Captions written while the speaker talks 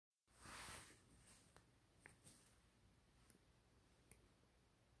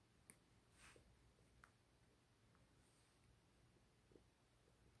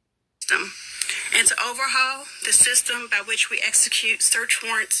overhaul the system by which we execute search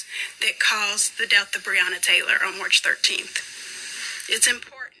warrants that caused the death of Breonna Taylor on March 13th. It's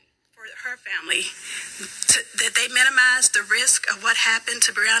important for her family that they minimize the risk of what happened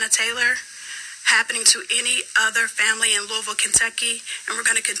to Breonna Taylor happening to any other family in Louisville, Kentucky, and we're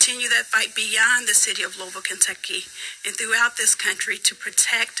going to continue that fight beyond the city of Louisville, Kentucky, and throughout this country to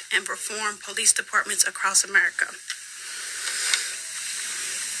protect and reform police departments across America.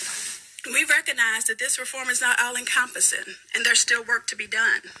 We recognize that this reform is not all-encompassing, and there's still work to be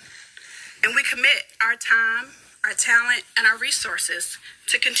done. And we commit our time, our talent, and our resources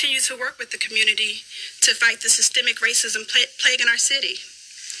to continue to work with the community to fight the systemic racism plaguing our city.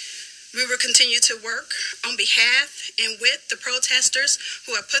 We will continue to work on behalf and with the protesters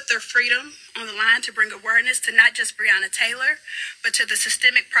who have put their freedom on the line to bring awareness to not just Breonna Taylor, but to the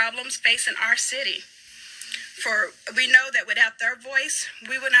systemic problems facing our city. For we know that without their voice,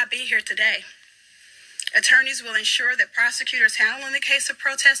 we would not be here today. Attorneys will ensure that prosecutors handling the case of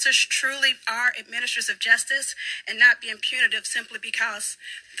protesters truly are administrators of justice and not being punitive simply because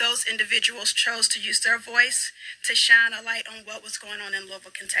those individuals chose to use their voice to shine a light on what was going on in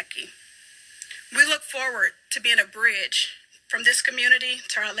Louisville, Kentucky. We look forward to being a bridge from this community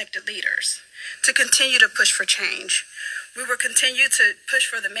to our elected leaders, to continue to push for change. We will continue to push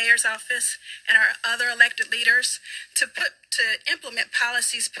for the mayor's office and our other elected leaders to implement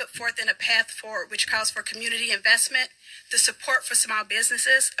policies put forth in a path forward which calls for community investment, the support for small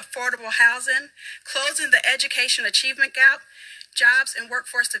businesses, affordable housing, closing the education achievement gap, jobs and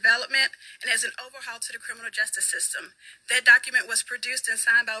workforce development, and as an overhaul to the criminal justice system. That document was produced and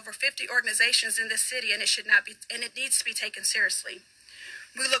signed by over 50 organizations in this city, and it needs to be taken seriously.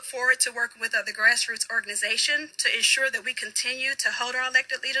 We look forward to working with other grassroots organizations to ensure that we continue to hold our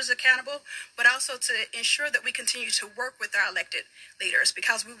elected leaders accountable, but also to ensure that we continue to work with our elected leaders,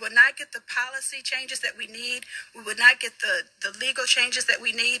 because we will not get the policy changes that we need, we would not get the legal changes that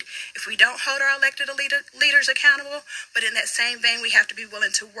we need if we don't hold our elected leaders accountable. But in that same vein, we have to be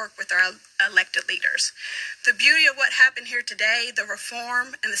willing to work with our elected leaders. The beauty of what happened here today, the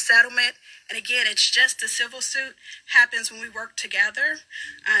reform and the settlement, and again, it's just a civil suit, happens when we work together.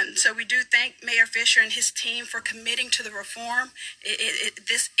 So we do thank Mayor Fisher and his team for committing to the reform.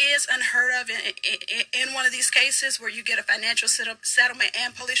 This is unheard of in one of these cases where you get a financial settlement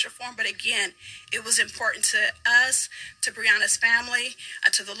and police reform. But again, it was important to us, to Breonna's family,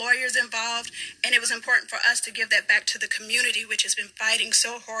 to the lawyers involved, and it was important for us to give that back to the community, which has been fighting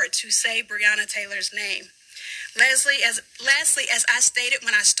so hard to save Breonna Taylor's name. Lastly, as I stated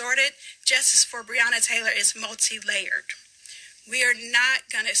when I started, justice for Breonna Taylor is multi-layered. We are not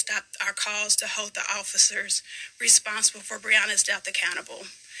going to stop our calls to hold the officers responsible for Breonna's death accountable.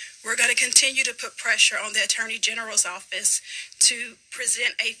 We're going to continue to put pressure on the Attorney General's office to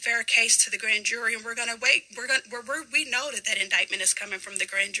present a fair case to the grand jury, and we're going to wait. We know that indictment is coming from the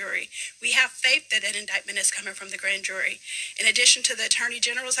grand jury. We have faith that indictment is coming from the grand jury. In addition to the Attorney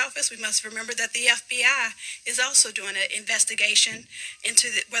General's office, we must remember that the FBI is also doing an investigation into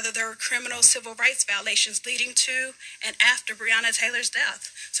whether there were criminal civil rights violations leading to and after Breonna Taylor's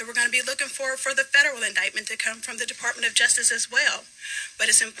death. So we're going to be looking for the federal indictment to come from the Department of Justice as well. But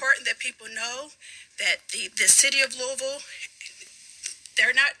it's important that people know that the city of Louisville,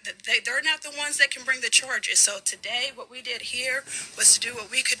 they're not the ones that can bring the charges. So today, what we did here was to do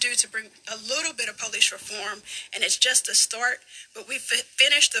what we could do to bring a little bit of police reform, and it's just a start. But we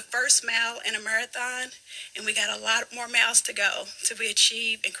finished the first mile in a marathon, and we got a lot more miles to go till we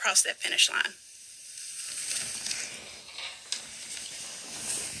achieve and cross that finish line.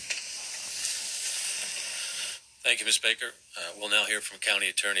 Thank you, Ms. Baker. We'll now hear from County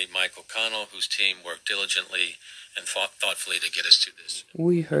Attorney Mike O'Connell, whose team worked diligently and thoughtfully to get us to this.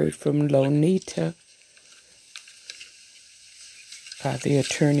 We heard from Lonita, the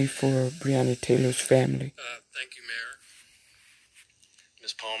attorney for Breonna Taylor's family. Thank you, Mayor.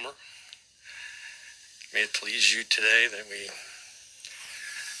 Ms. Palmer, may it please you today that we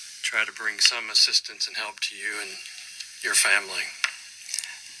try to bring some assistance and help to you and your family.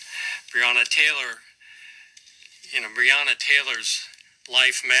 Breonna Taylor's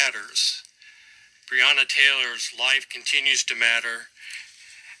life matters. Breonna Taylor's life continues to matter,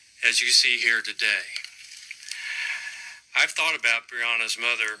 as you see here today. I've thought about Breonna's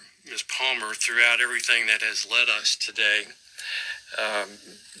mother, Ms. Palmer, throughout everything that has led us today.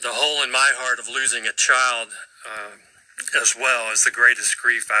 The hole in my heart of losing a child, as well, is the greatest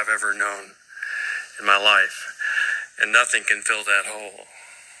grief I've ever known in my life, and nothing can fill that hole.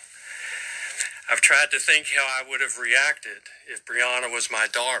 I've tried to think how I would have reacted if Breonna was my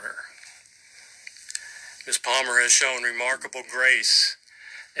daughter. Ms. Palmer has shown remarkable grace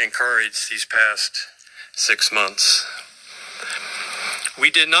and courage these past 6 months. We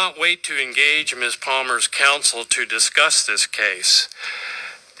did not wait to engage Ms. Palmer's counsel to discuss this case.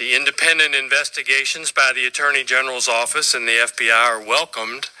 The independent investigations by the Attorney General's office and the FBI are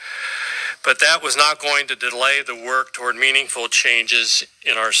welcomed, but that was not going to delay the work toward meaningful changes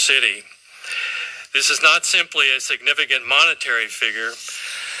in our city. This is not simply a significant monetary figure,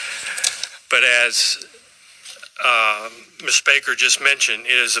 but as Ms. Baker just mentioned,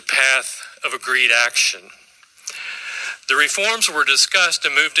 it is a path of agreed action. The reforms were discussed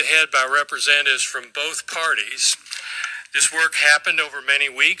and moved ahead by representatives from both parties. This work happened over many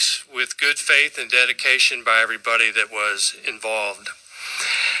weeks with good faith and dedication by everybody that was involved.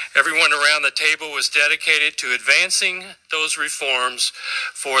 Everyone around the table was dedicated to advancing those reforms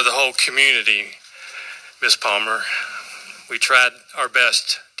for the whole community. Ms. Palmer, we tried our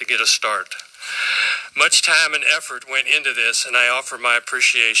best to get a start. Much time and effort went into this, and I offer my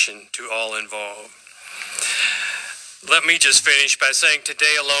appreciation to all involved. Let me just finish by saying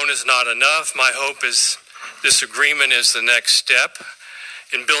today alone is not enough. My hope is this agreement is the next step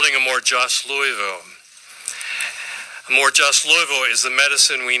in building a more just Louisville. A more just Louisville is the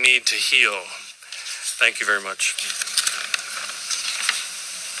medicine we need to heal. Thank you very much.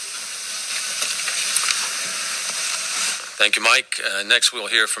 Thank you, Mike. Next, we'll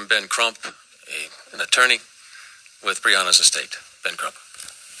hear from Ben Crump, an attorney with Brianna's estate. Ben Crump.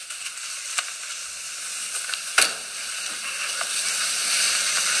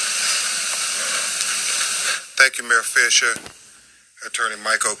 Thank you, Mayor Fisher, Attorney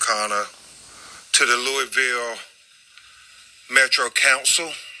Mike O'Connor, to the Louisville Metro Council,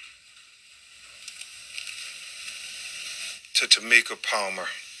 to Tamika Palmer.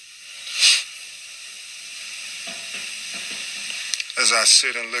 As I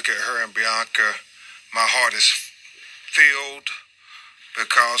sit and look at her and Bianca, my heart is filled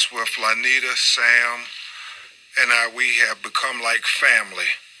because with Lanita, Sam, and I, we have become like family.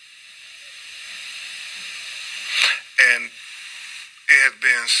 And it has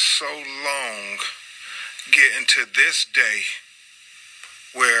been so long getting to this day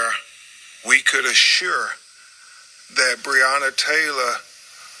where we could assure that Breonna Taylor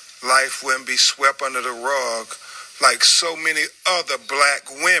life wouldn't be swept under the rug like so many other black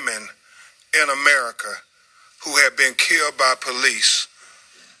women in America who have been killed by police,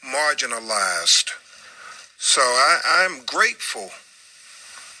 marginalized. So I'm grateful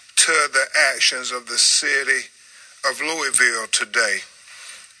to the actions of the city of Louisville today.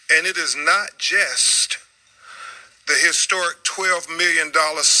 And it is not just the historic $12 million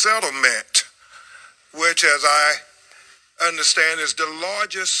settlement, which, as I understand, is the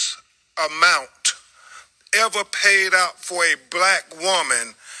largest amount ever paid out for a black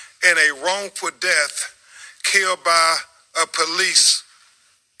woman in a wrongful death killed by a police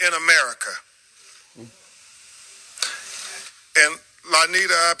in America. And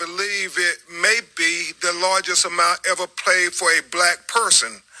Lanita, I believe it may be the largest amount ever paid for a black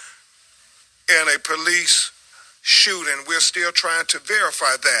person in a police shooting. We're still trying to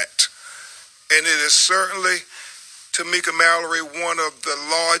verify that. And it is certainly, Tamika Mallory, one of the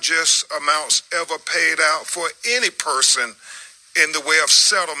largest amounts ever paid out for any person in the way of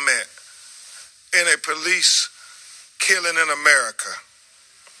settlement in a police killing in America.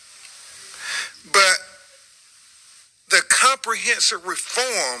 But the comprehensive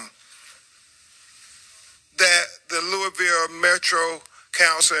reform that the Louisville Metro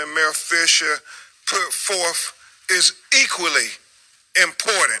Council and Mayor Fisher put forth is equally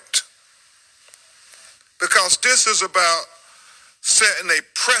important, because this is about setting a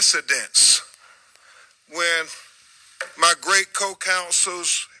precedence. When my great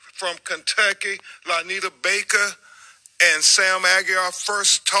co-counsels from Kentucky, Lanita Baker and Sam Aguiar,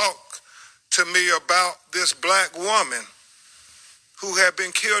 first talked to me about this black woman who had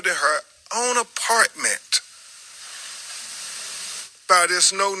been killed in her own apartment by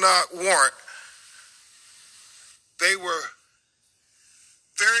this no-knock warrant, they were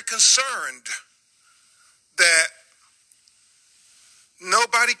very concerned that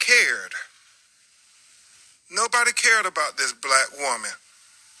nobody cared. Nobody cared about this black woman.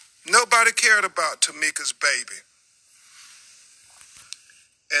 Nobody cared about Tamika's baby.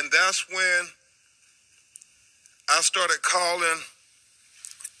 And that's when I started calling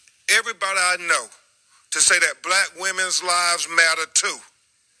everybody I know to say that black women's lives matter too.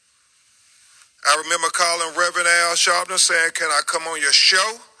 I remember calling Reverend Al Sharpton saying, "Can I come on your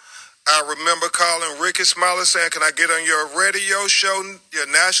show?" I remember calling Ricky Smiley saying, "Can I get on your radio show, your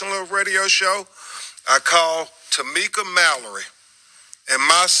national radio show?" I called Tamika Mallory and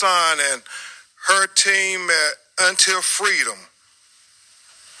my son and her team at Until Freedom.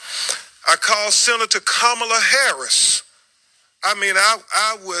 I called Senator Kamala Harris.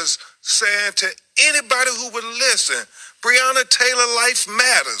 I was saying to anybody who would listen, Breonna Taylor life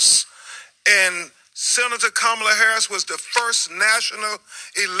matters. And Senator Kamala Harris was the first national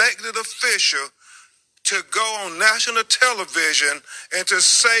elected official to go on national television and to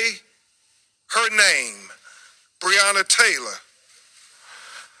say her name, Breonna Taylor.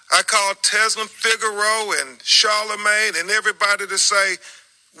 I called Tesla Figaro and Charlemagne and everybody to say,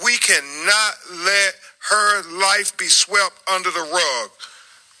 we cannot let her life be swept under the rug.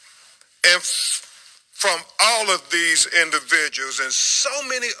 And from all of these individuals and so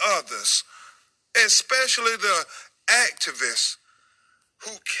many others, especially the activists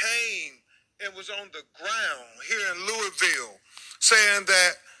who came and was on the ground here in Louisville saying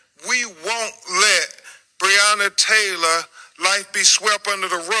that we won't let Breonna Taylor life be swept under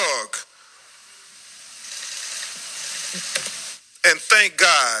the rug. And thank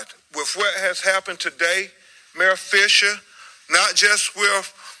God, with what has happened today, Mayor Fisher, not just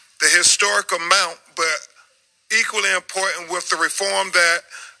with the historic amount, but equally important with the reform that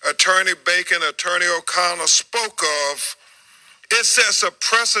Attorney Bacon, Attorney O'Connell spoke of, it sets a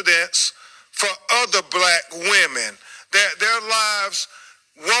precedence for other black women, that their lives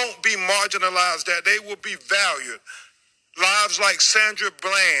won't be marginalized, that they will be valued. Lives like Sandra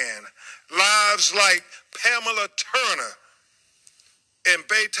Bland, lives like Pamela Turner in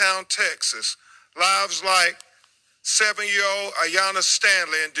Baytown, Texas, lives like 7-year-old Ayanna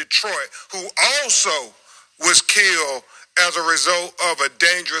Stanley in Detroit, who also was killed as a result of a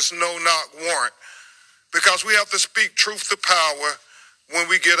dangerous no-knock warrant. Because we have to speak truth to power when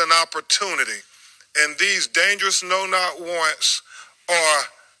we get an opportunity. And these dangerous no-knock warrants are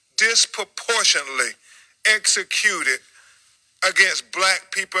disproportionately executed against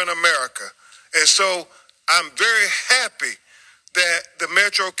black people in America. And so I'm very happy that the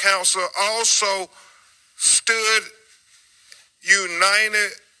Metro Council also stood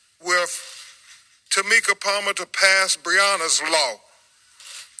united with Tamika Palmer to pass Breonna's law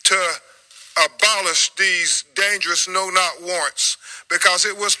to abolish these dangerous no-knock warrants, because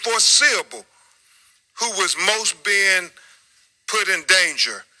it was foreseeable who was most being put in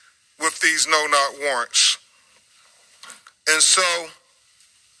danger with these no-knock warrants. And so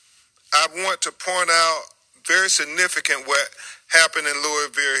I want to point out very significant what happened in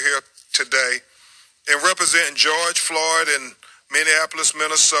Louisville here today. In representing George Floyd in Minneapolis,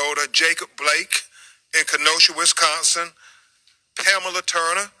 Minnesota, Jacob Blake in Kenosha, Wisconsin, Pamela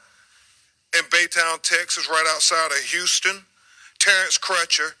Turner in Baytown, Texas, right outside of Houston, Terrence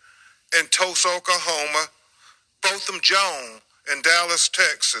Crutcher in Tulsa, Oklahoma, Botham Jean in Dallas,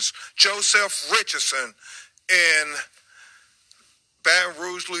 Texas, Joseph Richardson in Baton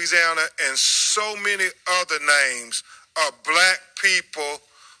Rouge, Louisiana, and so many other names of black people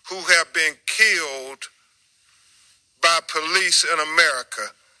who have been killed by police in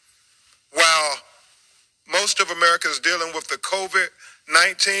America. While most of America is dealing with the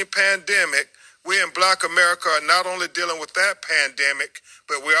COVID-19 pandemic, we in Black America are not only dealing with that pandemic,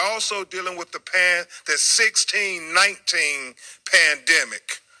 but we're also dealing with the 1619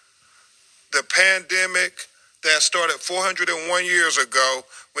 pandemic. The pandemic that started 401 years ago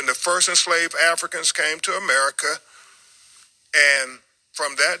when the first enslaved Africans came to America. And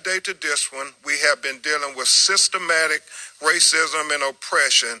from that day to this one, we have been dealing with systematic racism and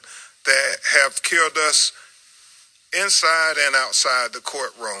oppression that have killed us inside and outside the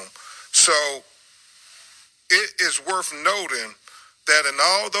courtroom. So it is worth noting that in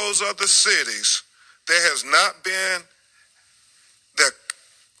all those other cities, there has not been the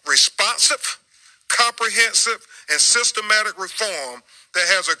responsive, comprehensive, and systematic reform that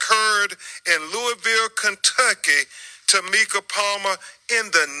has occurred in Louisville, Kentucky, Tamika Palmer,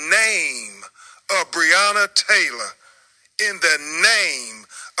 in the name of Breonna Taylor. In the name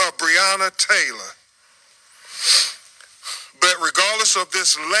of Breonna Taylor. But regardless of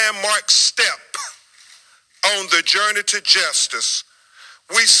this landmark step on the journey to justice,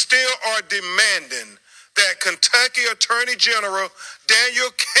 we still are demanding that Kentucky Attorney General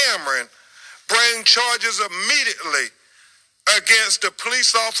Daniel Cameron bring charges immediately against the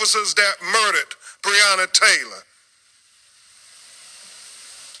police officers that murdered Breonna Taylor.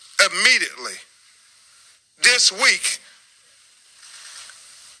 Immediately. This week,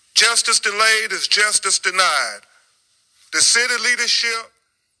 justice delayed is justice denied. The city leadership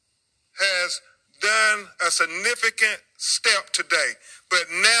has done a significant step today, but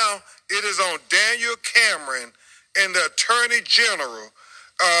now it is on Daniel Cameron and the Attorney General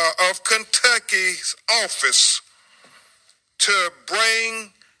of Kentucky's office to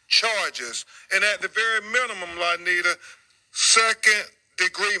bring charges. And at the very minimum, Lanita, second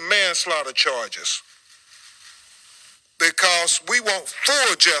degree manslaughter charges. Because we want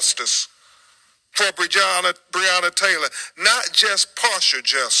full justice for Breonna Taylor, not just partial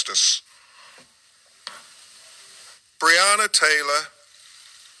justice. Breonna Taylor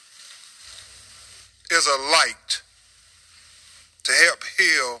is a light to help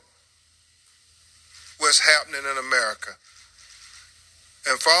heal what's happening in America.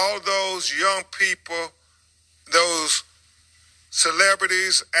 And for all those young people, those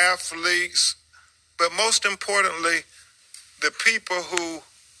celebrities, athletes, but most importantly, the people who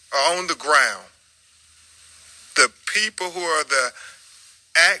are on the ground, the people who are the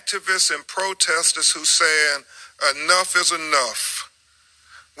activists and protesters who saying enough is enough.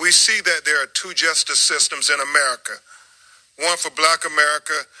 We see that there are two justice systems in America, one for Black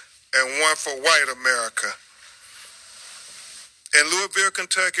America and one for white America. In Louisville,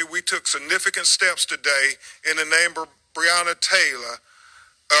 Kentucky, we took significant steps today in the name of Breonna Taylor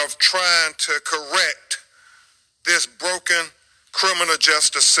of trying to correct this broken criminal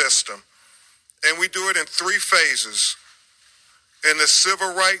justice system. And we do it in 3 phases. In the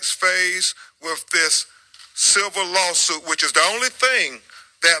civil rights phase with this civil lawsuit, which is the only thing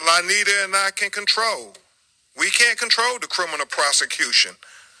that Lanita and I can control. We can't control the criminal prosecution.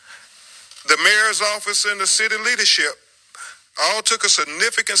 The mayor's office and the city leadership all took a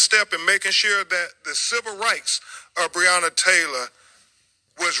significant step in making sure that the civil rights of Breonna Taylor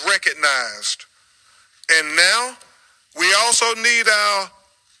was recognized. And now we also need our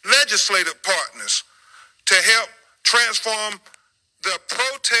legislative partners to help transform the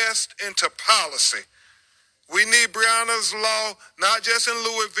protest into policy. We need Breonna's law, not just in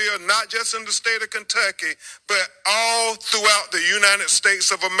Louisville, not just in the state of Kentucky, but all throughout the United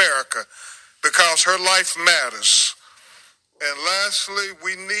States of America, because her life matters. And lastly,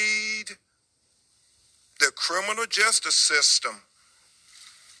 we need the criminal justice system,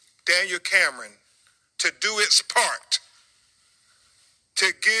 Daniel Cameron, to do its part to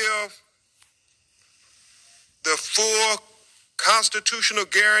give the full constitutional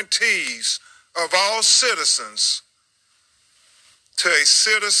guarantees of all citizens to a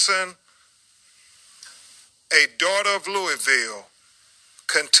citizen, a daughter of Louisville,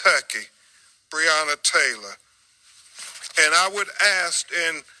 Kentucky, Breonna Taylor. And I would ask,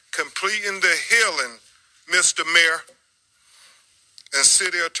 in completing the healing, Mr. Mayor and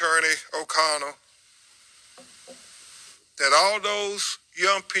City Attorney O'Connell, that all those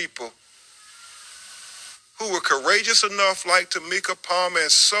young people who were courageous enough, like Tamika Palmer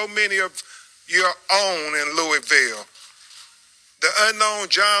and so many of your own in Louisville, the unknown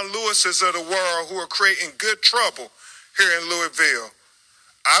John Lewises of the world who are creating good trouble here in Louisville,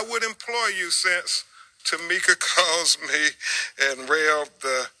 I would implore you, since Tamika calls me and Rev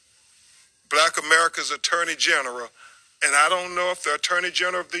the Black America's Attorney General, and I don't know if the Attorney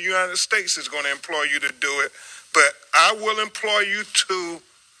General of the United States is going to employ you to do it, but I will implore you to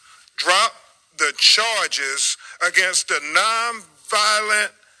drop the charges against the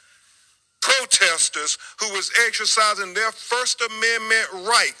nonviolent protesters who was exercising their First Amendment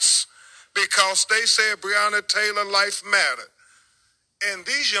rights because they said Breonna Taylor life mattered. And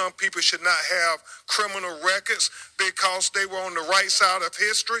these young people should not have criminal records because they were on the right side of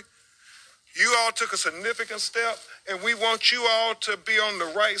history. You all took a significant step, and we want you all to be on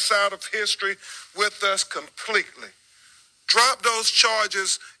the right side of history with us completely. Drop those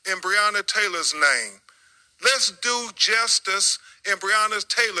charges in Breonna Taylor's name. Let's do justice in Breonna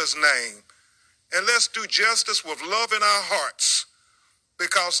Taylor's name. And let's do justice with love in our hearts,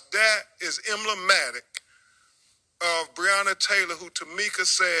 because that is emblematic of Breonna Taylor, who Tamika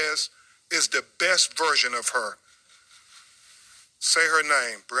says is the best version of her. Say her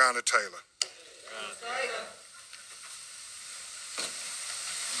name, Breonna Taylor.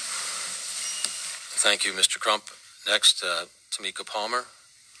 Thank you, Mr. Crump. Next, Tamika Palmer,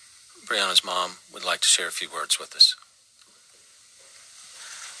 Breonna's mom, would like to share a few words with us.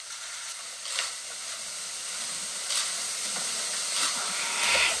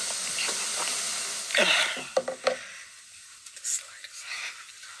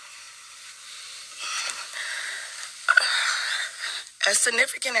 As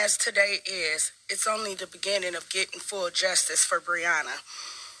significant as today is, it's only the beginning of getting full justice for Breonna.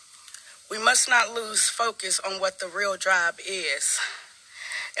 We must not lose focus on what the real job is.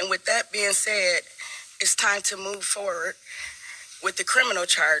 And with that being said, it's time to move forward with the criminal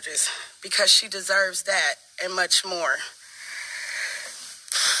charges, because she deserves that and much more.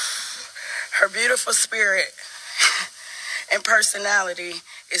 Her beautiful spirit and personality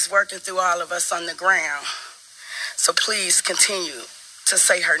is working through all of us on the ground. So please continue to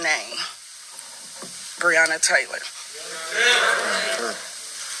say her name, Breonna Taylor.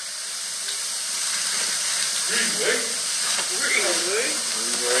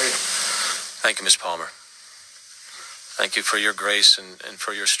 Thank you, Ms. Palmer. Thank you for your grace and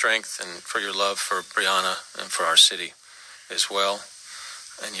for your strength and for your love for Breonna and for our city as well,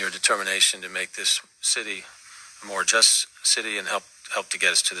 and your determination to make this city a more just city and help to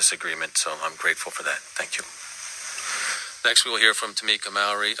get us to this agreement. So I'm grateful for that. Thank you. Next, we will hear from Tamika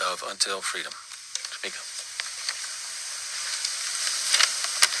Mallory of Until Freedom. Tamika.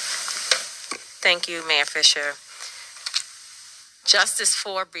 Thank you, Mayor Fisher. Justice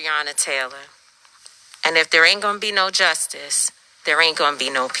for Breonna Taylor. And if there ain't going to be no justice, there ain't going to be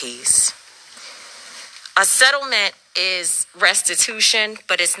no peace. A settlement is restitution,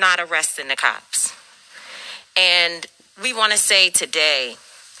 but it's not arresting the cops. And we want to say today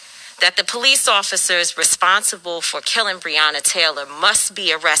that the police officers responsible for killing Breonna Taylor must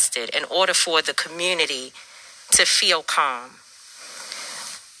be arrested in order for the community to feel calm.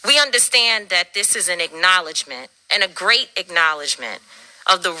 We understand that this is an acknowledgement, and a great acknowledgement,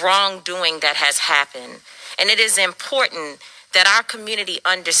 of the wrongdoing that has happened. And it is important that our community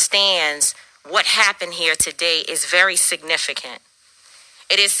understands what happened here today is very significant.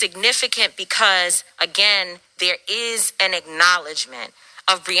 It is significant because, again, there is an acknowledgement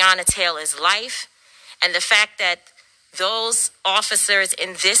of Breonna Taylor's life and the fact that those officers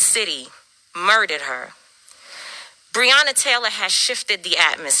in this city murdered her. Breonna Taylor has shifted the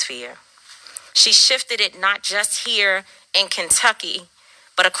atmosphere. She shifted it not just here in Kentucky,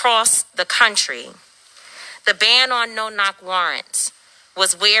 but across the country. The ban on no-knock warrants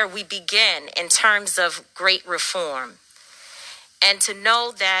was where we begin in terms of great reform. And to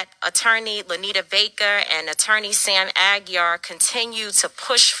know that Attorney Lanita Baker and Attorney Sam Aguiar continue to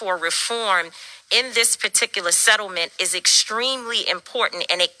push for reform in this particular settlement is extremely important,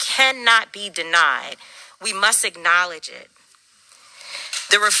 and it cannot be denied. We must acknowledge it.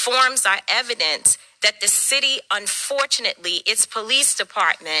 The reforms are evidence that the city, unfortunately, its police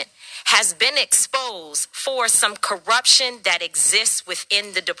department, has been exposed for some corruption that exists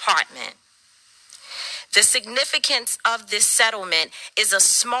within the department. The significance of this settlement is a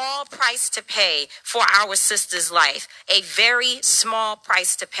small price to pay for our sister's life, a very small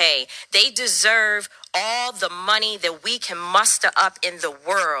price to pay. They deserve all the money that we can muster up in the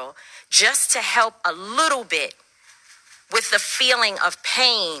world just to help a little bit with the feeling of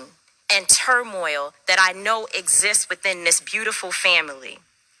pain and turmoil that I know exists within this beautiful family.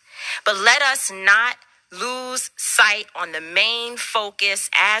 But let us not lose sight on the main focus,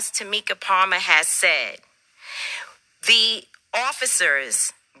 as Tamika Palmer has said. The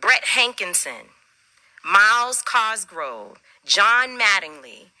officers, Brett Hankinson, Miles Cosgrove, John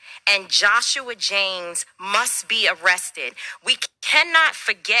Mattingly, and Joshua James must be arrested. We cannot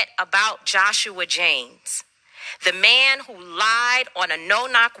forget about Joshua James, the man who lied on a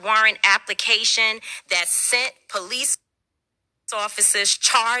no-knock warrant application that sent police officers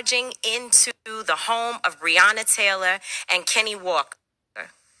charging into the home of Breonna Taylor and Kenny Walker.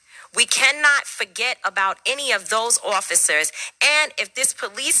 We cannot forget about any of those officers. And if this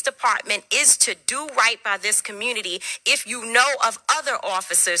police department is to do right by this community, if you know of other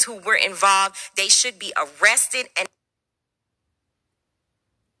officers who were involved, they should be arrested and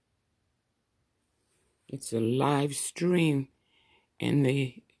It's a live stream and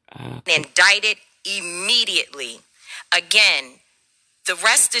they indicted immediately. Again, the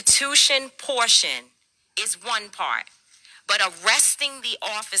restitution portion is one part, but arresting the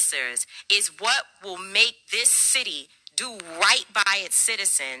officers is what will make this city do right by its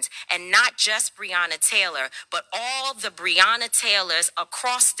citizens, and not just Breonna Taylor, but all the Breonna Taylors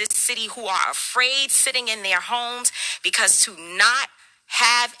across this city who are afraid sitting in their homes, because to not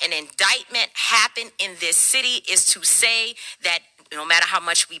have an indictment happen in this city is to say that no matter how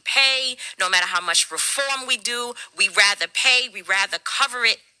much we pay, no matter how much reform we do, we rather pay, we rather cover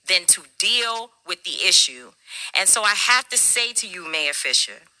it than to deal with the issue. And so I have to say to you, Mayor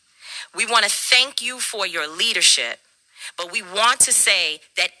Fisher, we want to thank you for your leadership, but we want to say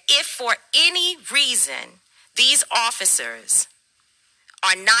that if for any reason these officers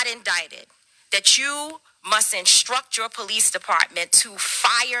are not indicted, that you must instruct your police department to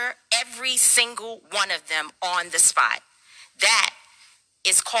fire every single one of them on the spot. That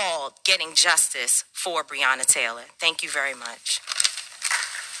is called getting justice for Breonna Taylor. Thank you very much.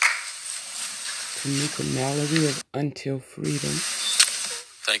 Tamika Mallory of Until Freedom.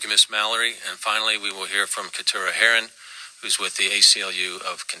 Thank you, Ms. Mallory. And finally, we will hear from Keturah Herron, who's with the ACLU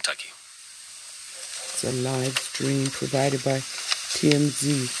of Kentucky. It's a live stream provided by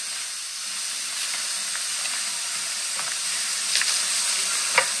TMZ.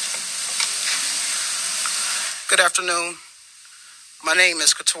 Good afternoon. My name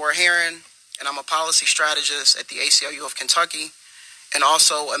is Keturah Herron, and I'm a policy strategist at the ACLU of Kentucky and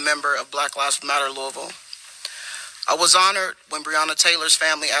also a member of Black Lives Matter Louisville. I was honored when Breonna Taylor's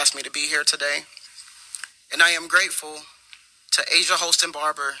family asked me to be here today, and I am grateful to Asia Holston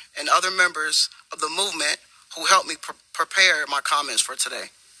Barber and other members of the movement who helped me prepare my comments for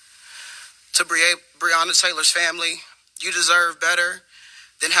today. To Breonna Taylor's family, you deserve better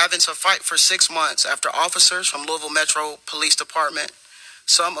than having to fight for 6 months after officers from Louisville Metro Police Department,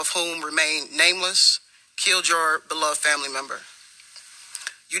 some of whom remain nameless, killed your beloved family member.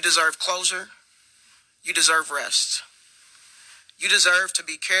 You deserve closure. You deserve rest. You deserve to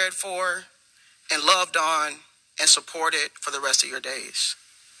be cared for and loved on and supported for the rest of your days.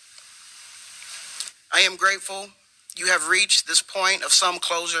 I am grateful you have reached this point of some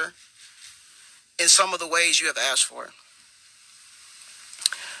closure in some of the ways you have asked for.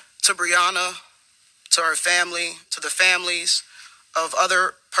 To Breonna, to her family, to the families of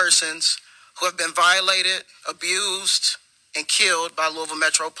other persons who have been violated, abused, and killed by Louisville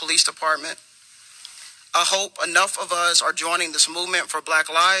Metro Police Department, I hope enough of us are joining this movement for Black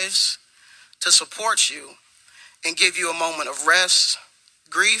lives to support you and give you a moment of rest,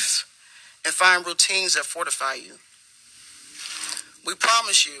 grief, and find routines that fortify you. We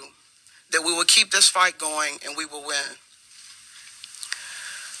promise you that we will keep this fight going and we will win.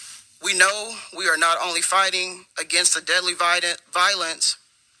 We know we are not only fighting against the deadly violence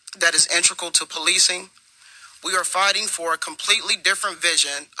that is integral to policing, we are fighting for a completely different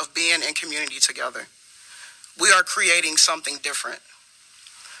vision of being in community together. We are creating something different.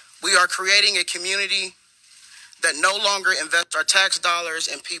 We are creating a community that no longer invests our tax dollars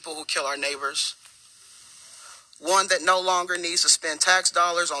in people who kill our neighbors. One that no longer needs to spend tax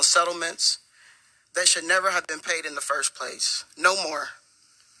dollars on settlements that should never have been paid in the first place. No more.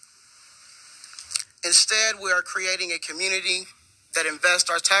 Instead, we are creating a community that invests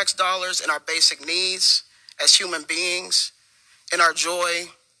our tax dollars in our basic needs as human beings, in our joy,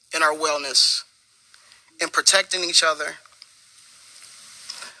 in our wellness, in protecting each other.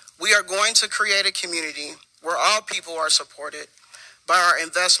 We are going to create a community where all people are supported by our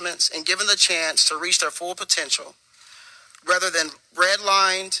investments and given the chance to reach their full potential, rather than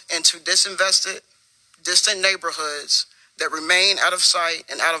redlined into disinvested, distant neighborhoods that remain out of sight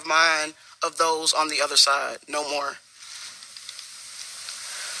and out of mind of those on the other side. No more.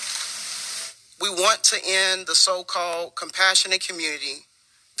 We want to end the so-called compassionate community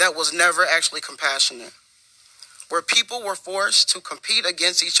that was never actually compassionate, where people were forced to compete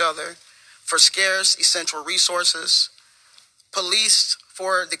against each other for scarce essential resources, policed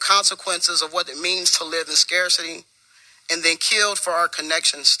for the consequences of what it means to live in scarcity, and then killed for our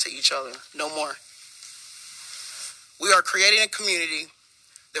connections to each other. No more. We are creating a community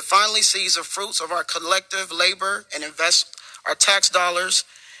that finally sees the fruits of our collective labor and invests our tax dollars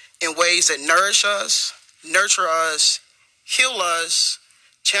in ways that nourish us, nurture us, heal us,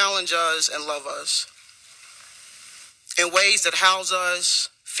 challenge us, and love us. In ways that house us,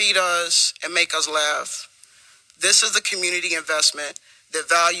 feed us, and make us laugh. This is the community investment that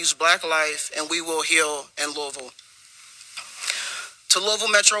values Black life, and we will heal in Louisville. To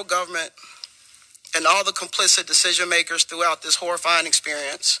Louisville Metro government and all the complicit decision makers throughout this horrifying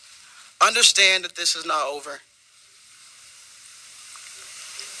experience, understand that this is not over.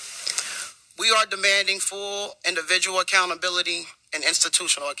 We are demanding full individual accountability and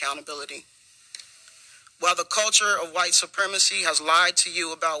institutional accountability. While the culture of white supremacy has lied to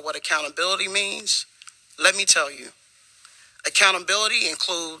you about what accountability means, let me tell you, accountability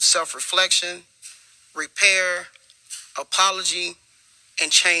includes self-reflection, repair, apology, and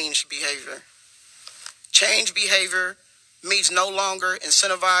changed behavior. Changed behavior means no longer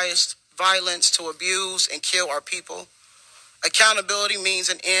incentivized violence to abuse and kill our people. Accountability means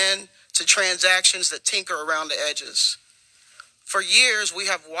an end to transactions that tinker around the edges. For years, we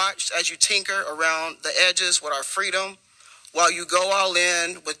have watched as you tinker around the edges with our freedom while you go all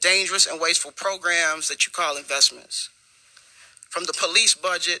in with dangerous and wasteful programs that you call investments. From the police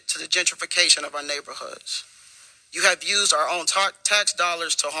budget to the gentrification of our neighborhoods. You have used our own tax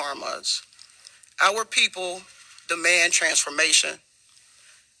dollars to harm us. Our people demand transformation.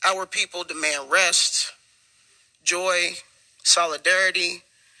 Our people demand rest, joy, solidarity,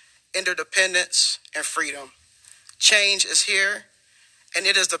 interdependence, and freedom. Change is here, and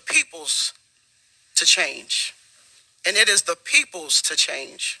it is the people's to change. And it is the people's to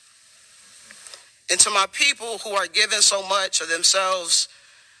change. And to my people who are giving so much of themselves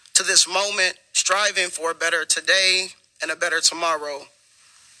to this moment, striving for a better today and a better tomorrow,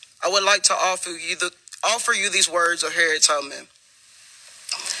 I would like to offer you these words of Harriet Tubman.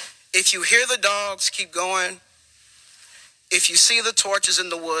 If you hear the dogs, keep going. If you see the torches in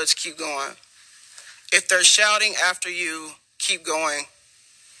the woods, keep going. If they're shouting after you, keep going.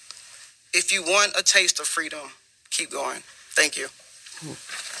 If you want a taste of freedom, keep going. Thank you.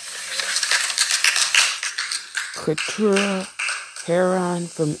 Keturah Heron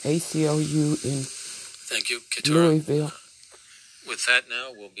from ACLU in Thank you, Keturah. Louisville. With that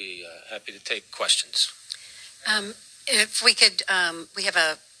now, we'll be happy to take questions. If we could, we have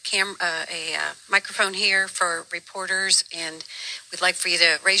a microphone here for reporters, and we'd like for you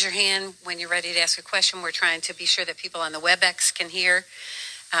to raise your hand when you're ready to ask a question. We're trying to be sure that people on the WebEx can hear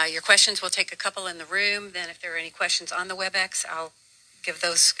your questions. We'll take a couple in the room. Then if there are any questions on the WebEx, I'll give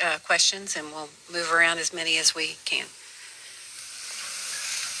those questions, and we'll move around as many as we can.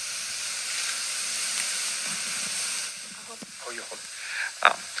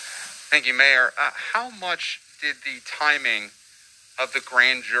 Thank you, Mayor. How much did the timing of the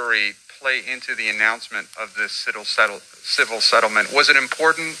grand jury play into the announcement of this civil settlement? Was it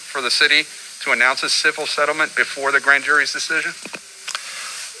important for the city to announce a civil settlement before the grand jury's decision?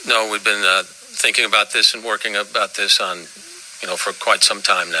 No, we've been thinking about this and working about this for quite some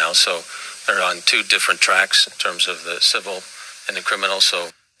time now. So they're on two different tracks in terms of the civil and the criminal.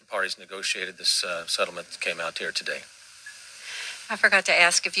 So the parties negotiated this settlement that came out here today. I forgot to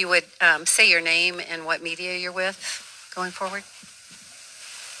ask if you would say your name and what media you're with going forward.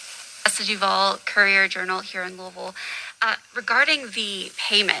 Tessa Duval, Courier-Journal here in Louisville. Regarding the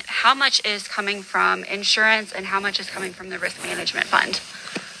payment, how much is coming from insurance and how much is coming from the risk management fund?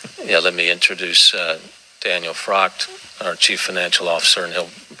 Yeah, let me introduce Daniel Frocht, our Chief Financial Officer, and he'll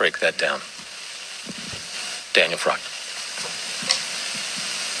break that down. Daniel Frocht.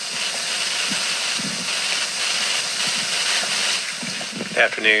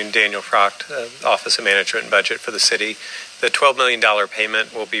 Afternoon, Daniel Frocht, Office of Management and Budget for the city. The $12 million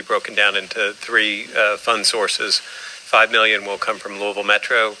payment will be broken down into three fund sources. $5 million will come from Louisville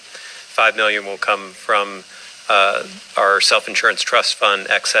Metro. $5 million will come from our self-insurance trust fund,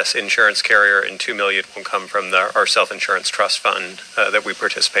 excess insurance carrier, and $2 million will come from our self-insurance trust fund that we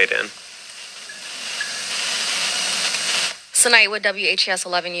participate in. Tonight with WHES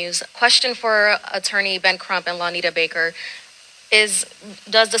 11 News. Question for Attorney Ben Crump and Lonita Baker. Does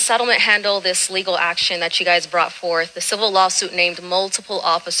the settlement handle this legal action that you guys brought forth? The civil lawsuit named multiple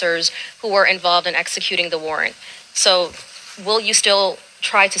officers who were involved in executing the warrant. So will you still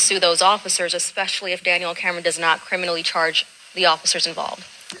try to sue those officers, especially if Daniel Cameron does not criminally charge the officers involved?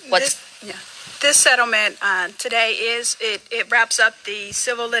 This settlement today it wraps up the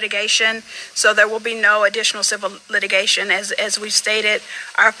civil litigation, so there will be no additional civil litigation. As we've stated,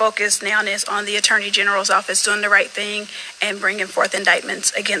 our focus now is on the Attorney General's office doing the right thing and bringing forth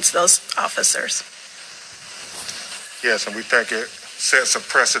indictments against those officers. Yes, and we think it sets a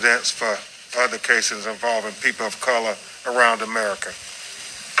precedence for other cases involving people of color around America.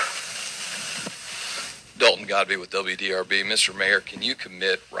 Dalton Godby with WDRB. Mr. Mayor, can you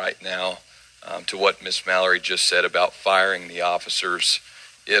commit right now to what Ms. Mallory just said about firing the officers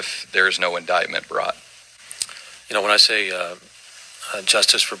if there is no indictment brought? When I say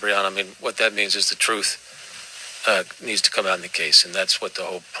justice for Breonna, I mean, what that means is the truth needs to come out in the case, and that's what the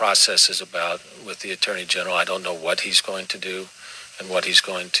whole process is about with the Attorney General. I don't know what he's going to do and what he's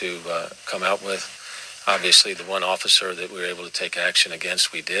going to come out with. Obviously, the one officer that we were able to take action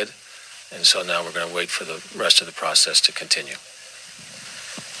against, we did, and so now we're going to wait for the rest of the process to continue.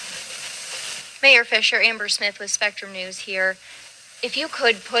 Mayor Fisher, Amber Smith with Spectrum News here. If you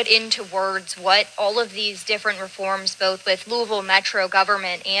could put into words what all of these different reforms, both with Louisville Metro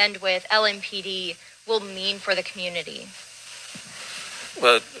government and with LMPD, will mean for the community.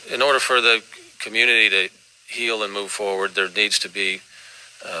 Well, in order for the community to heal and move forward, there needs to be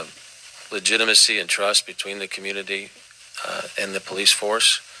legitimacy and trust between the community and the police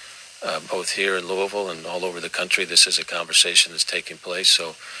force, both here in Louisville and all over the country. This is a conversation that's taking place,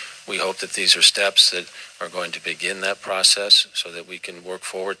 so we hope that these are steps that are going to begin that process so that we can work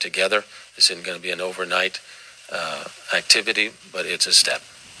forward together. This isn't going to be an overnight activity, but it's a step.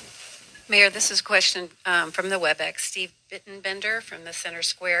 Mayor, this is a question from the WebEx. Steve Bittenbender from the Center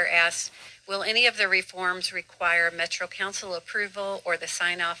Square asked, will any of the reforms require Metro Council approval or the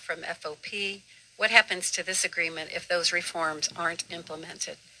sign-off from FOP? What happens to this agreement if those reforms aren't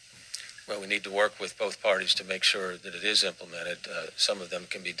implemented? Well, we need to work with both parties to make sure that it is implemented. Some of them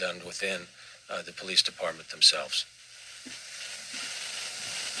can be done within the police department themselves.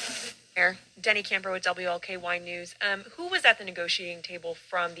 Denny Camper with WLKY News. Who was at the negotiating table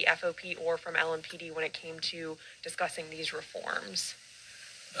from the FOP or from LMPD when it came to discussing these reforms?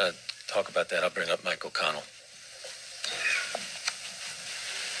 Talk about that. I'll bring up Mike O'Connell.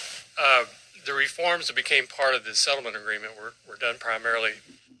 The reforms that became part of the settlement agreement were done primarily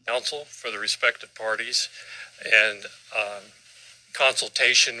counsel for the respective parties and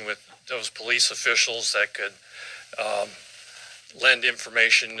consultation with those police officials that could lend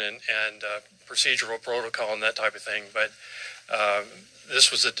information and procedural protocol and that type of thing. But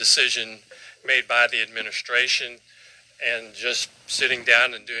this was a decision made by the administration and just sitting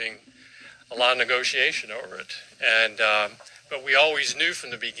down and doing a lot of negotiation over it. And but we always knew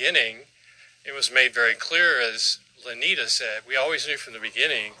from the beginning, it was made very clear, as Lenita said, we always knew from the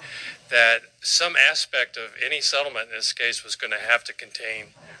beginning that some aspect of any settlement in this case was going to have to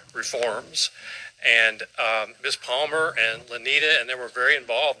contain reforms. And Ms. Palmer and Lenita and they were very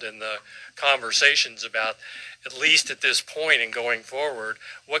involved in the conversations about, at least at this point and going forward,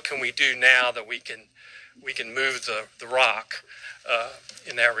 what can we do now that we can move the rock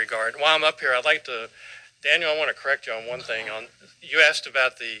in that regard. While I'm up here, I'd like to, Daniel, I want to correct you on one thing. You asked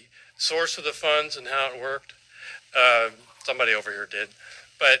about the source of the funds and how it worked. Somebody over here did.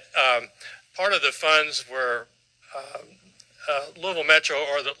 But part of the funds were Louisville Metro,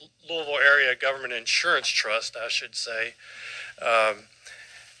 or the Louisville Area Government Insurance Trust, I should say,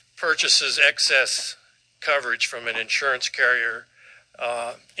 purchases excess coverage from an insurance carrier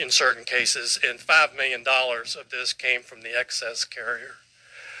in certain cases, and $5 million of this came from the excess carrier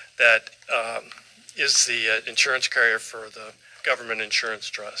that is the insurance carrier for the Government Insurance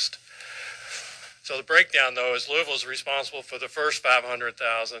Trust. So the breakdown, though, is Louisville is responsible for the first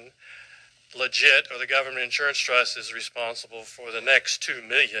 $500,000. Legit, or the Government Insurance Trust, is responsible for the next $2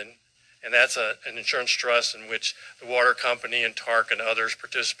 million, and that's an insurance trust in which the water company and TARC and others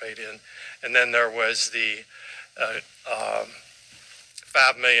participate in. And then there was the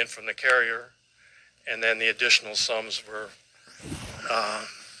 $5 million from the carrier, and then the additional sums were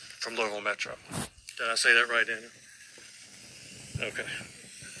from Louisville Metro. Did I say that right, Daniel? Okay.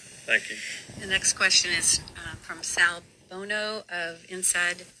 Thank you. The next question is from Sal Bono of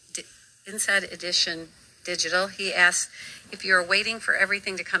Inside Edition Digital. He asks, if you're waiting for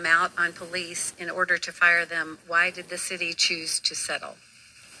everything to come out on police in order to fire them, why did the city choose to settle?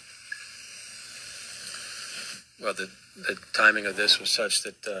 Well, the timing of this was such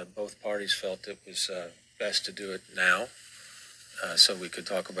that both parties felt it was best to do it now, so we could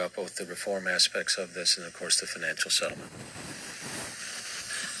talk about both the reform aspects of this and, of course, the financial settlement.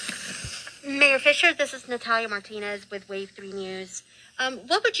 Mayor Fisher, this is Natalia Martinez with Wave 3 News.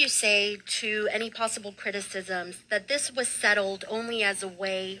 What would you say to any possible criticisms that this was settled only as a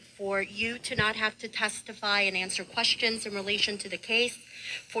way for you to not have to testify and answer questions in relation to the case,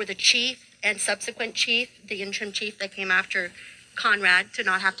 for the chief and subsequent chief, the interim chief that came after Conrad, to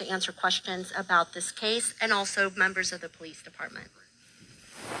not have to answer questions about this case, and also members of the police department?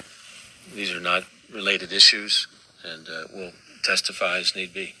 These are not related issues, and we'll testify as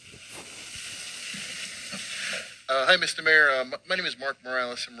need be. Hi, Mr. Mayor. My name is Mark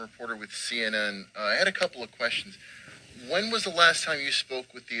Morales. I'm a reporter with CNN. I had a couple of questions. When was the last time you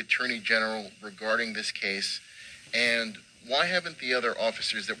spoke with the Attorney General regarding this case, and why haven't the other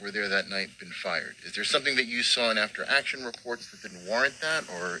officers that were there that night been fired? Is there something that you saw in after-action reports that didn't warrant that,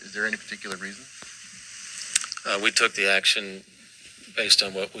 or is there any particular reason? We took the action based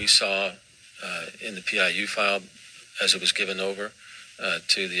on what we saw in the PIU file as it was given over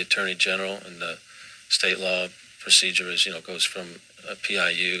to the Attorney General, and the state law procedure is, goes from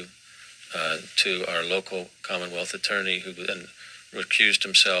PIU to our local Commonwealth attorney, who then recused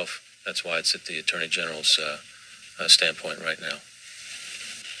himself. That's why it's at the Attorney General's standpoint right now.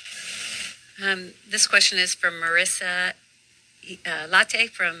 This question is from Marissa Latte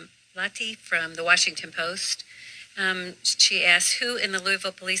from the Washington Post. She asks, who in the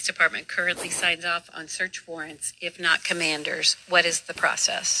Louisville Police Department currently signs off on search warrants, if not commanders? What is the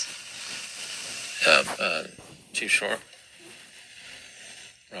process? Chief Shore.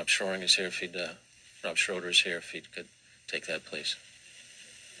 Rob Shoring is here. Rob Schroeder is here. If he could take that, please.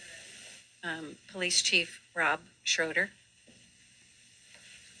 Police Chief Rob Schroeder.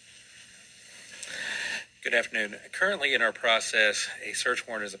 Good afternoon. Currently in our process, a search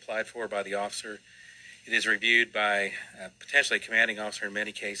warrant is applied for by the officer. It is reviewed by potentially a commanding officer in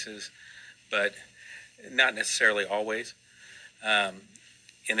many cases, but not necessarily always.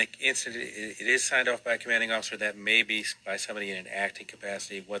 In the instance, it is signed off by a commanding officer. That may be by somebody in an acting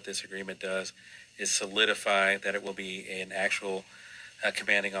capacity. What this agreement does is solidify that it will be an actual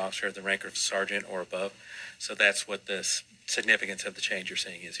commanding officer of the rank of sergeant or above. So that's what the significance of the change you're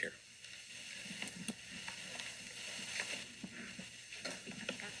seeing is here.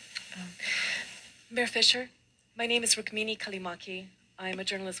 Mayor Fisher, my name is Rukmini Kalimaki. I'm a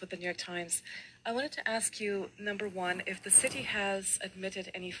journalist with the New York Times. I wanted to ask you, number one, if the city has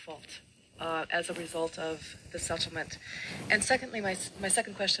admitted any fault as a result of the settlement? And secondly, my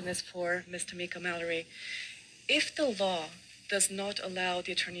second question is for Ms. Tamika Mallory. If the law does not allow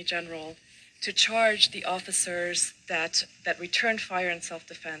the Attorney General to charge the officers that returned fire in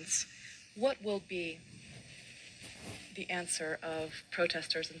self-defense, what will be the answer of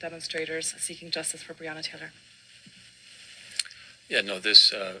protesters and demonstrators seeking justice for Breonna Taylor? Yeah, no,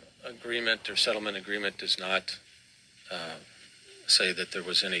 this agreement or settlement agreement does not say that there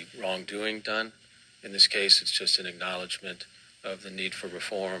was any wrongdoing done. In this case, it's just an acknowledgement of the need for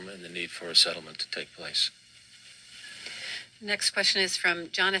reform and the need for a settlement to take place. Next question is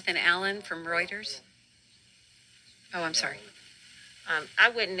from Jonathan Allen from Reuters. Oh, I'm sorry. I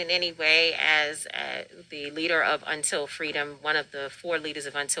wouldn't in any way, as the leader of Until Freedom, one of the 4 leaders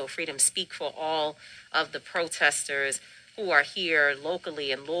of Until Freedom, speak for all of the protesters who are here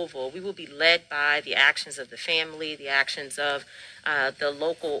locally in Louisville. We will be led by the actions of the family, the actions of the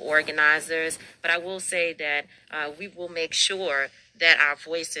local organizers. But I will say that we will make sure that our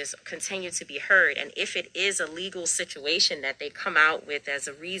voices continue to be heard. And if it is a legal situation that they come out with as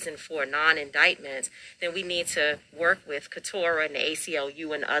a reason for non-indictment, then we need to work with Katora and the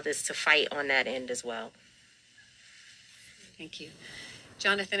ACLU and others to fight on that end as well. Thank you.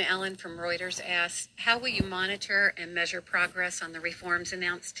 Jonathan Allen from Reuters asks, how will you monitor and measure progress on the reforms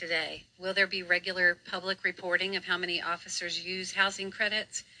announced today? Will there be regular public reporting of how many officers use housing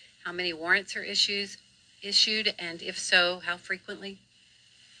credits, how many warrants are issued, and if so, how frequently?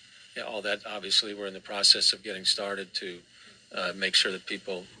 Yeah, all that, obviously, we're in the process of getting started to make sure that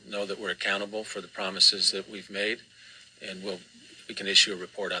people know that we're accountable for the promises that we've made, and we can issue a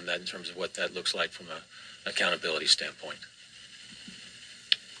report on that in terms of what that looks like from an accountability standpoint.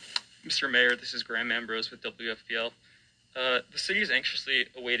 Mr. Mayor, this is Graham Ambrose with WFPL. The city is anxiously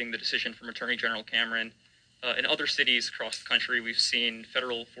awaiting the decision from Attorney General Cameron. In other cities across the country, we've seen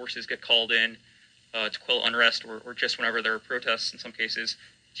federal forces get called in to quell unrest or just whenever there are protests in some cases.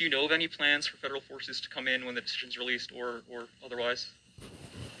 Do you know of any plans for federal forces to come in when the decision's released or otherwise?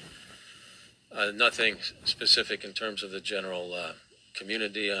 Nothing specific in terms of the general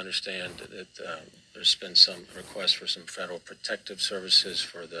community. I understand that there's been some requests for some federal protective services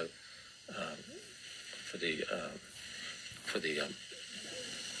for the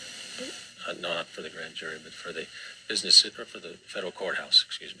not for the grand jury, but for the business or for the federal courthouse.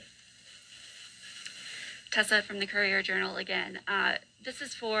 Excuse me. Tessa from the Courier-Journal again. This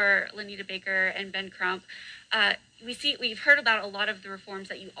is for Lanita Baker and Ben Crump. We've heard about a lot of the reforms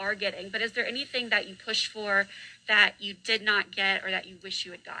that you are getting, but is there anything that you pushed for that you did not get or that you wish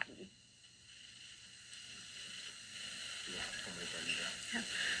you had gotten?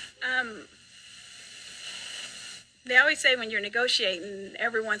 They always say when you're negotiating,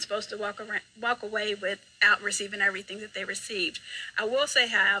 everyone's supposed to walk away without receiving everything that they received. I will say,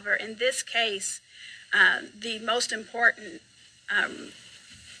 however, in this case, the most important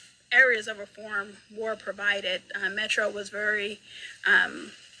areas of reform were provided. Metro was very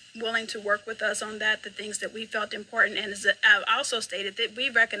willing to work with us on that, the things that we felt important. And as I've also stated, that we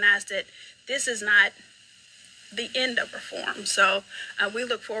recognize that this is not the end of reform. So we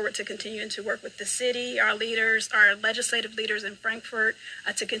look forward to continuing to work with the city, our leaders, our legislative leaders in Frankfort,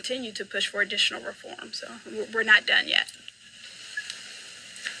 to continue to push for additional reform. So we're not done yet.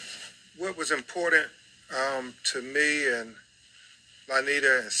 What was important to me and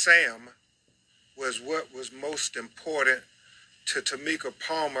Lanita and Sam was what was most important to Tamika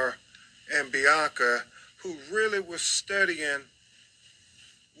Palmer and Bianca, who really was studying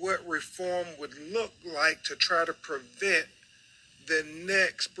what reform would look like to try to prevent the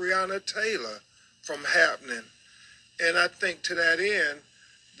next Breonna Taylor from happening. And I think to that end,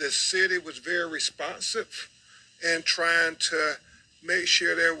 the city was very responsive in trying to make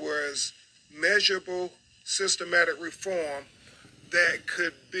sure there was measurable, systematic reform that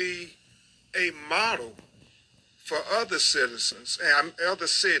could be a model for other citizens and other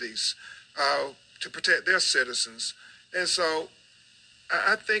cities to protect their citizens. And so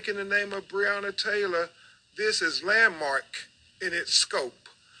I think in the name of Breonna Taylor, this is landmark in its scope.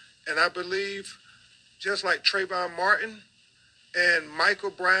 And I believe just like Trayvon Martin and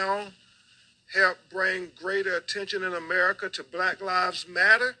Michael Brown helped bring greater attention in America to Black Lives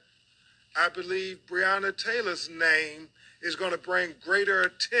Matter, I believe Breonna Taylor's name is going to bring greater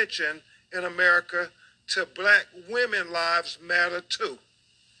attention in America to Black women lives matter too.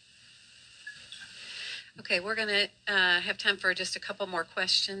 Okay, we're going to have time for just a couple more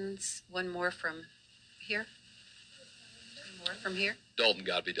questions. One more from here. One more from here. Dalton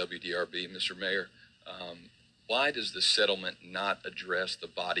Godby, WDRB. Mr. Mayor, why does the settlement not address the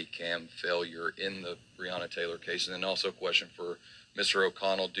body cam failure in the Breonna Taylor case? And then also a question for Mr.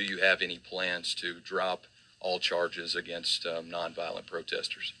 O'Connell, do you have any plans to drop all charges against nonviolent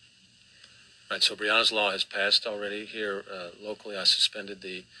protesters? Right, so Breonna's law has passed already here locally. I suspended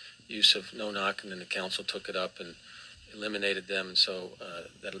the use of no-knock, and then the council took it up and eliminated them, and so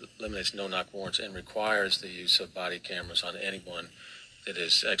that eliminates no-knock warrants and requires the use of body cameras on anyone that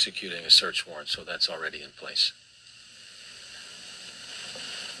is executing a search warrant, so that's already in place.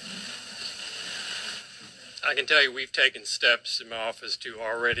 I can tell you we've taken steps in my office to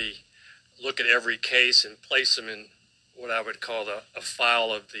already look at every case and place them in what I would call a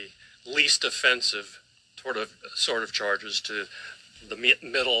file of the least offensive sort of charges to the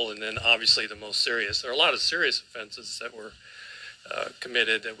middle, and then obviously the most serious. There are a lot of serious offenses that were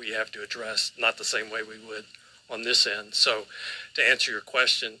committed that we have to address, not the same way we would on this end. So to answer your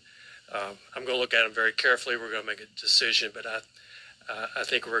question, I'm going to look at them very carefully. We're going to make a decision, but I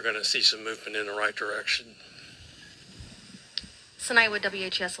think we're going to see some movement in the right direction. Tonight with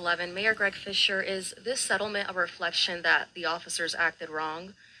WHS 11, Mayor Greg Fisher, is this settlement a reflection that the officers acted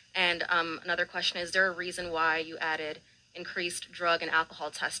wrong? And another question, is there a reason why you added increased drug and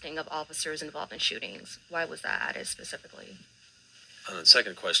alcohol testing of officers involved in shootings? Why was that added specifically? On the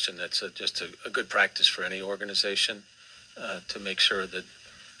second question, that's just a good practice for any organization to make sure that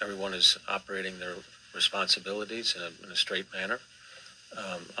everyone is operating their responsibilities in a straight manner.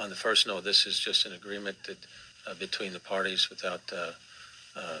 On the first note, this is just an agreement that between the parties without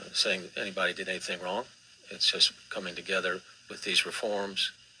saying that anybody did anything wrong. It's just coming together with these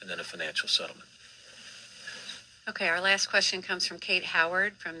reforms and then a financial settlement. Okay, our last question comes from Kate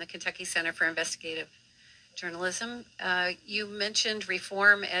Howard from the Kentucky Center for Investigative Journalism. You mentioned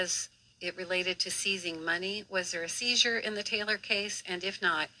reform as it related to seizing money. Was there a seizure in the Taylor case? And if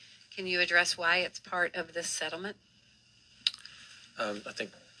not, can you address why it's part of this settlement? I think,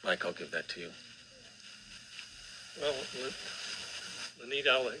 Mike, I'll give that to you. Well, Lenita,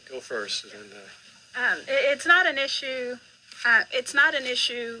 I'll let go first. And, it's not an issue. It's not an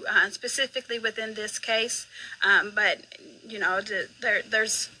issue specifically within this case, but you know,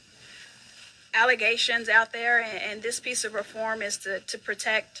 there's allegations out there, and this piece of reform is to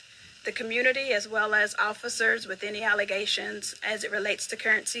protect the community as well as officers with any allegations as it relates to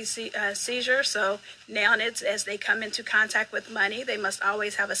currency seizure. So now it's, as they come into contact with money, they must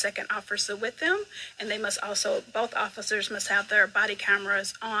always have a second officer with them, and they must also, both officers must have their body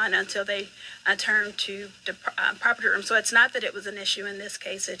cameras on until they turn to the property room. So it's not that it was an issue in this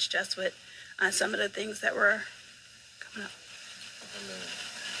case, it's just with some of the things that were coming up.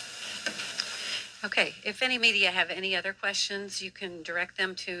 Okay, if any media have any other questions, you can direct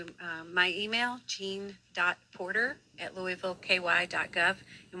them to my email, jean.porter@louisvilleky.gov,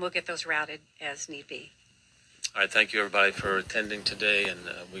 and we'll get those routed as need be. All right, thank you everybody for attending today, and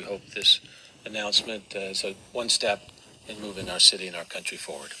we hope this announcement is one step in moving our city and our country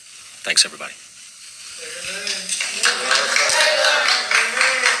forward. Thanks, everybody.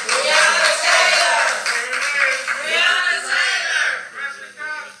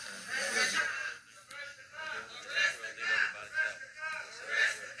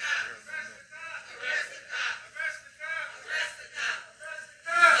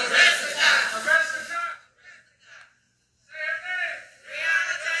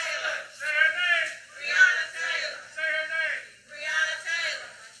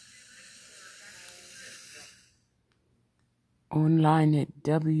 Online at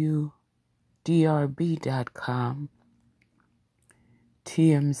WDRB.com,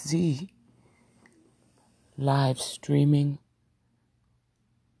 TMZ live streaming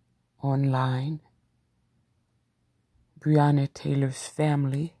online, Breonna Taylor's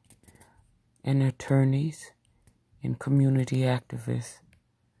family and attorneys and community activists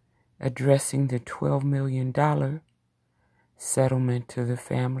addressing the $12 million settlement to the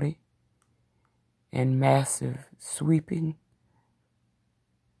family and massive sweeping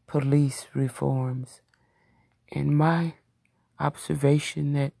police reforms. And my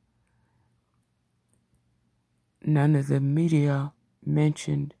observation that none of the media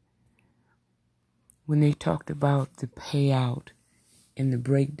mentioned when they talked about the payout and the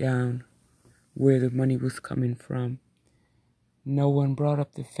breakdown where the money was coming from. No one brought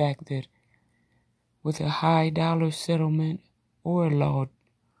up the fact that with a high dollar settlement or a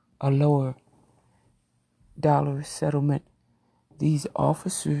lower dollar settlement, these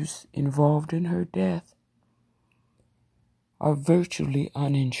officers involved in her death are virtually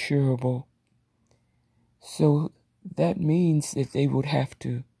uninsurable. So that means that they would have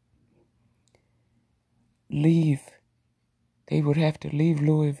to leave. They would have to leave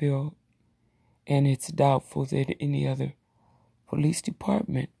Louisville And it's doubtful that any other police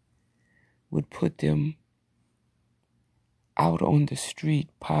department would put them out on the street.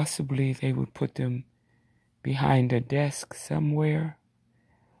 Possibly they would put them behind a desk somewhere,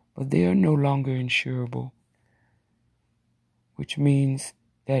 but they are no longer insurable, which means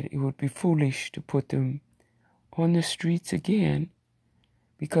that it would be foolish to put them on the streets again,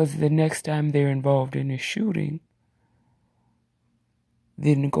 because the next time they're involved in a shooting,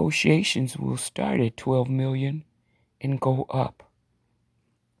 the negotiations will start at $12 million and go up.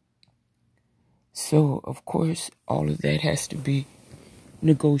 So, of course, all of that has to be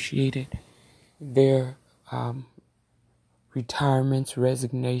negotiated. Their retirements,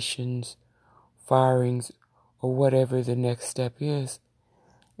 resignations, firings, or whatever the next step is,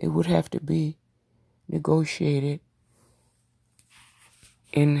 it would have to be negotiated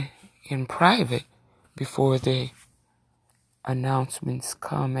in private before the announcements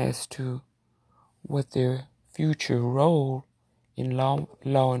come as to what their future role in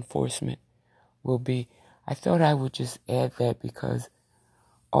law enforcement will be. I thought I would just add that because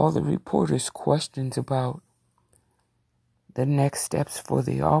all the reporters' questions about the next steps for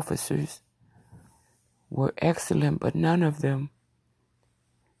the officers were excellent, but none of them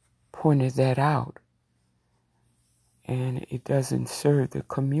pointed that out. And it doesn't serve the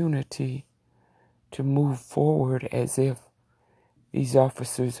community to move forward as if these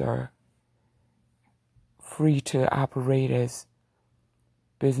officers are free to operate as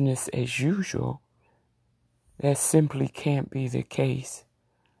business as usual. That simply can't be the case.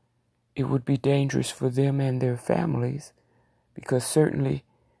 It would be dangerous for them and their families, because certainly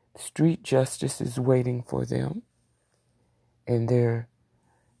street justice is waiting for them, and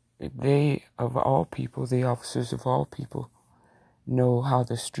they of all people, the officers of all people, know how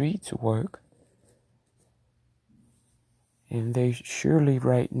the streets work, and they surely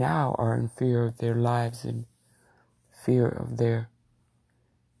right now are in fear of their lives and fear of their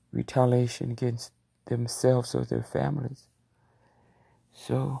retaliation against themselves or their families.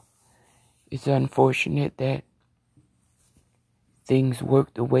 So it's unfortunate that things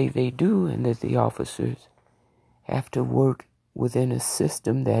work the way they do, and that the officers have to work within a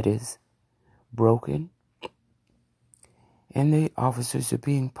system that is broken, and the officers are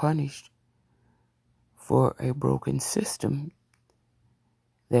being punished for a broken system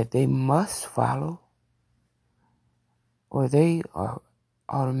that they must follow, or they are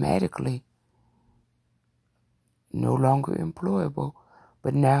automatically no longer employable.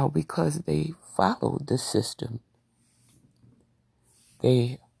 But now, because they followed the system,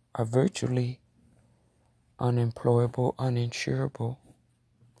 they are virtually unemployable, uninsurable.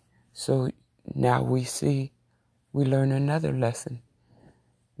 So now we learn another lesson.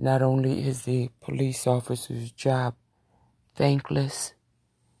 Not only is the police officer's job thankless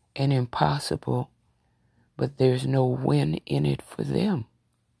and impossible, but there's no win in it for them.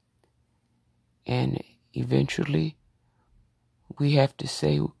 And eventually, we have to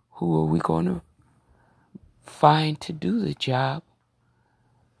say, who are we going to find to do the job?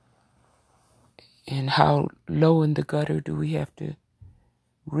 And how low in the gutter do we have to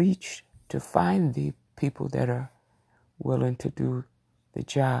reach to find the people that are willing to do the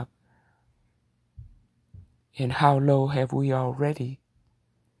job? And how low have we already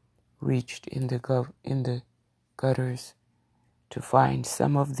reached in the gutters to find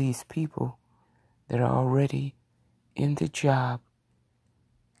some of these people that are already in the job,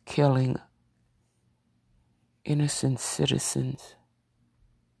 killing innocent citizens?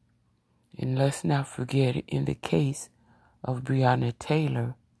 And let's not forget, in the case of Breonna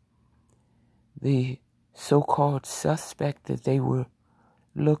Taylor, the so-called suspect that they were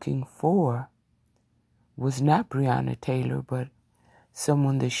looking for was not Breonna Taylor, but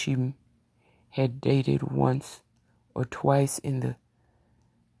someone that she had dated once or twice in the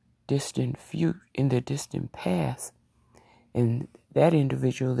distant past. And that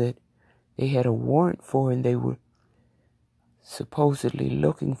individual that they had a warrant for and they were supposedly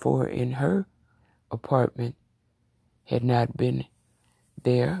looking for in her apartment had not been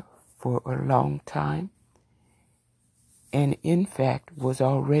there for a long time, and in fact was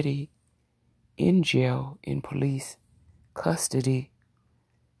already in jail, in police custody,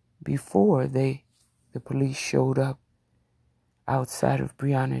 before the police showed up outside of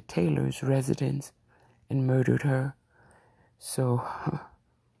Breonna Taylor's residence and murdered her. So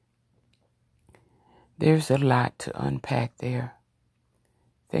there's a lot to unpack there.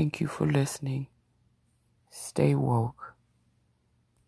 Thank you for listening. Stay woke.